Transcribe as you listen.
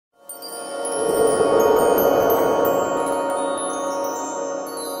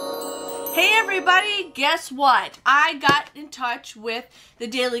everybody, guess what? I got in touch with the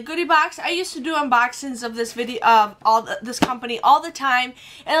Daily Goodie Box. I used to do unboxings of this video of this company all the time,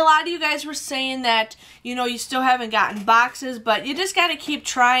 and a lot of you guys were saying that, you know, you still haven't gotten boxes, but you just got to keep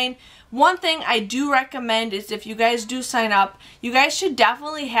trying. One thing I do recommend is if you guys do sign up, you guys should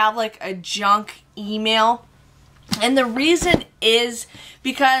definitely have like a junk email. And the reason is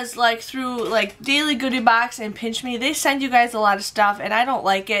because like through like Daily Goodie Box and Pinch Me, they send you guys a lot of stuff and I don't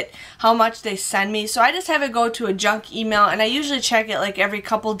like it how much they send me. So I just have it go to a junk email, and I usually check it like every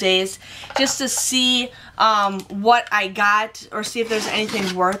couple days just to see what I got or see if there's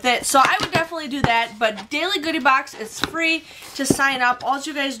anything worth it. So I would definitely do that. But Daily Goodie Box is free to sign up. All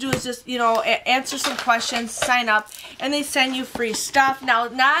you guys do is just, you know, answer some questions, sign up, and they send you free stuff. Now,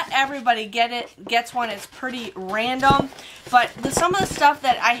 not everybody gets one. It's pretty random. But some of the stuff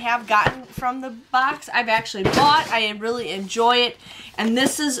that I have gotten from the box, I've actually bought. I really enjoy it. And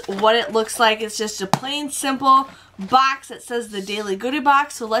this is what it looks like. It's just a plain, simple box that says the Daily Goodie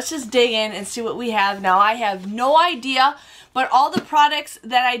Box. So let's just dig in and see what we have. Now, I have no idea, but all the products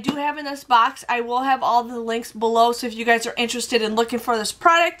that I do have in this box, I will have all the links below. So if you guys are interested in looking for this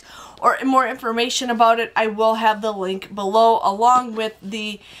product or more information about it, I will have the link below along with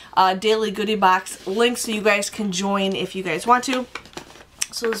the Daily Goodie Box link so you guys can join if you guys want to.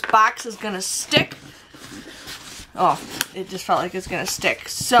 So this box is going to stick. Oh, it just felt like it's going to stick.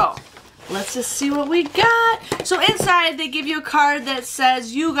 So let's just see what we got. So inside they give you a card that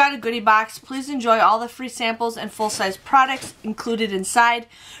says, "You got a goodie box. Please enjoy all the free samples and full-size products included inside.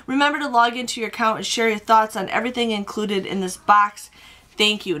 Remember to log into your account and share your thoughts on everything included in this box.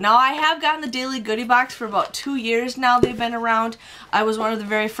 Thank you." Now, I have gotten the Daily Goodie Box for about 2 years now. They've been around. I was one of the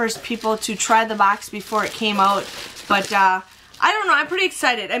very first people to try the box before it came out. But I don't know, I'm pretty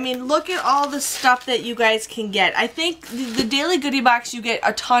excited. I mean, look at all the stuff that you guys can get. I think the Daily Goodie Box, you get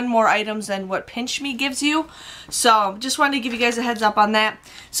a ton more items than what Pinch Me gives you. So, just wanted to give you guys a heads up on that.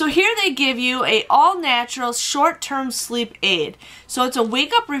 So here they give you a all-natural short-term sleep aid. So it's a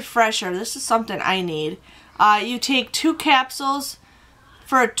wake-up refresher. This is something I need. You take 2 capsules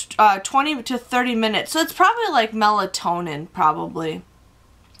for 20 to 30 minutes. So it's probably like melatonin, probably.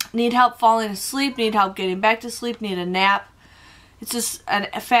 Need help falling asleep, need help getting back to sleep, need a nap. It's just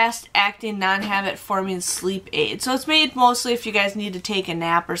a fast-acting, non-habit-forming sleep aid. So it's made mostly if you guys need to take a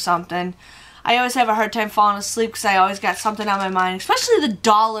nap or something. I always have a hard time falling asleep because I always got something on my mind, especially the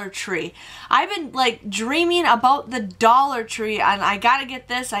Dollar Tree. I've been like dreaming about the Dollar Tree and I gotta get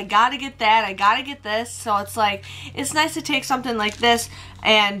this, I gotta get that, I gotta get this. So it's like, it's nice to take something like this.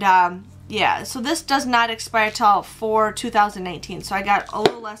 And yeah, so this does not expire till 2019. So I got a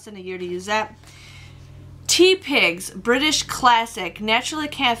little less than a year to use that. Teapigs British Classic Naturally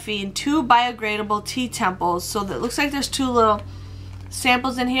Caffeine 2 biodegradable tea temples. So that looks like there's 2 little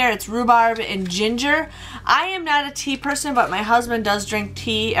samples in here. It's rhubarb and ginger. I am not a tea person, but my husband does drink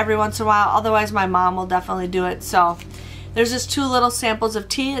tea every once in a while. Otherwise, my mom will definitely do it. So there's just 2 little samples of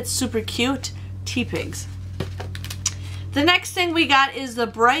tea. It's super cute. Teapigs. The next thing we got is the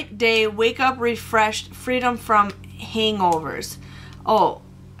BrightDay Wake Up Refreshed Freedom from Hangovers. Oh,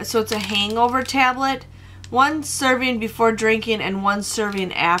 so it's a hangover tablet. 1 serving before drinking and 1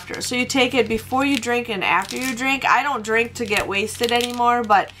 serving after. So you take it before you drink and after you drink. I don't drink to get wasted anymore,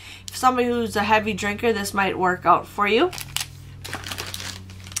 but if somebody who's a heavy drinker, this might work out for you.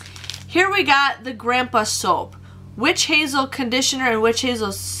 Here we got the Granpa soap. Witch Hazel conditioner and Witch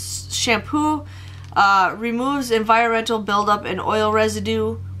Hazel shampoo. Removes environmental buildup and oil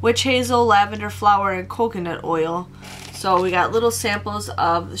residue. Witch Hazel, lavender flower, and coconut oil. So we got little samples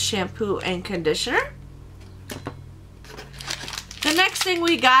of shampoo and conditioner. The next thing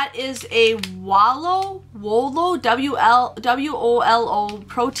we got is a WOLO, W-O-L-O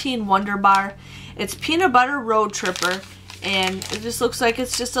protein WanderBar. It's peanut butter road tripper, and it just looks like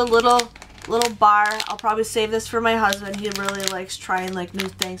it's just a little bar. I'll probably save this for my husband. He really likes trying like new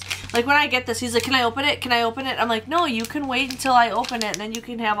things. Like when I get this, he's like, "Can I open it? Can I open it?" I'm like, "No, you can wait until I open it, and then you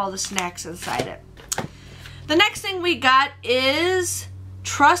can have all the snacks inside it." The next thing we got is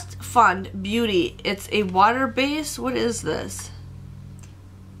Trust Fund Beauty. It's a water base. What is this?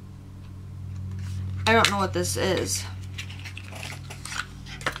 I don't know what this is.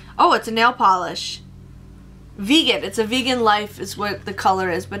 Oh, it's a nail polish. Vegan. It's a vegan life is what the color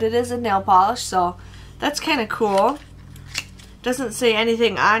is, but it is a nail polish, so that's kind of cool. Doesn't say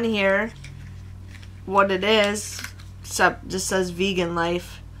anything on here what it is, except just says vegan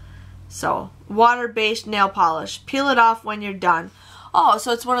life. So, water-based nail polish. Peel it off when you're done. Oh,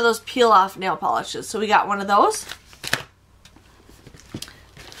 so it's one of those peel-off nail polishes. So we got one of those.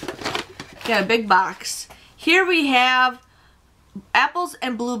 Got a big box. Here we have apples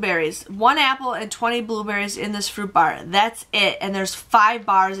and blueberries. 1 apple and 20 blueberries in this fruit bar. That's it. And there's 5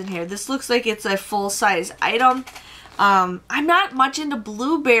 bars in here. This looks like it's a full-size item. I'm not much into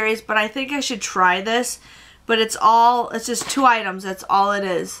blueberries, but I think I should try this. But it's just 2 items. That's all it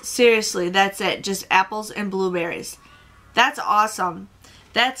is. Seriously, that's it. Just apples and blueberries. That's awesome.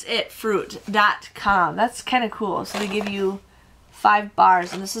 That's it, fruit.com. That's kind of cool. So they give you 5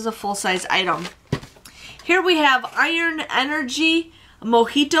 bars, and this is a full-size item. Here we have Iron Energy.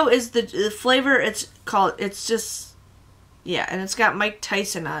 Mojito is the flavor. It's just, yeah, and it's got Mike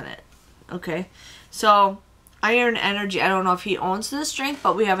Tyson on it. Okay, so Iron Energy. I don't know if he owns this drink,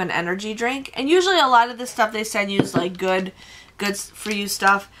 but we have an energy drink. And usually a lot of this stuff they send you is like good for you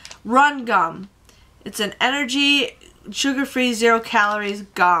stuff. RunGum. It's an energy, sugar-free, 0 calories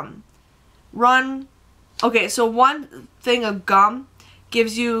gum. Okay, so 1 thing of gum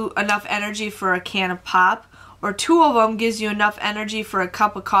gives you enough energy for a can of pop, or 2 of them gives you enough energy for a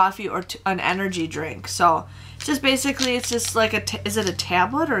cup of coffee or an energy drink. So just basically, it's just like is it a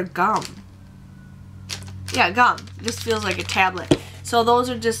tablet or gum? Yeah, gum. It just feels like a tablet. So those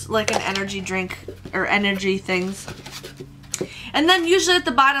are just like an energy drink or energy things. And then usually at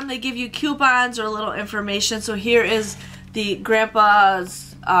the bottom they give you coupons or a little information. So here is the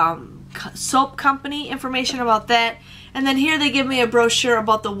Granpa's soap company information about that. And then here they give me a brochure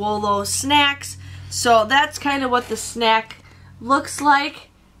about the WOLO snacks. So that's kind of what the snack looks like.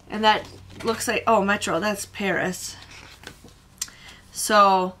 And that looks like, oh, Metro, that's Paris.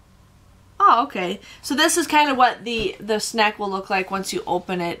 So, oh, okay. So this is kind of what the snack will look like once you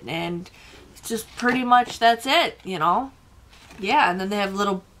open it. And it's just pretty much that's it, you know. Yeah, and then they have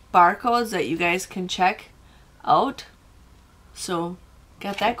little barcodes that you guys can check out. So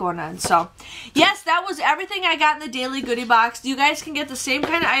got that going on. So yes, that was everything I got in the daily goodie box. You guys can get the same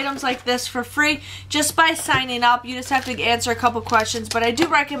kind of items like this for free just by signing up. You just have to answer a couple questions, but I do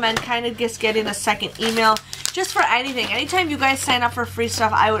recommend kind of just getting a second email just for anything. Anytime you guys sign up for free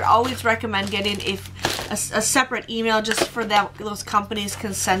stuff, I would always recommend getting a separate email just for that. Those companies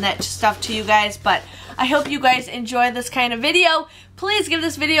can send that stuff to you guys. But I hope you guys enjoy this kind of video. Please give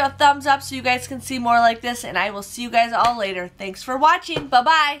this video a thumbs up so you guys can see more like this, and I will see you guys all later. Thanks for watching.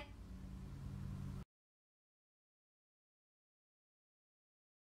 Bye-bye.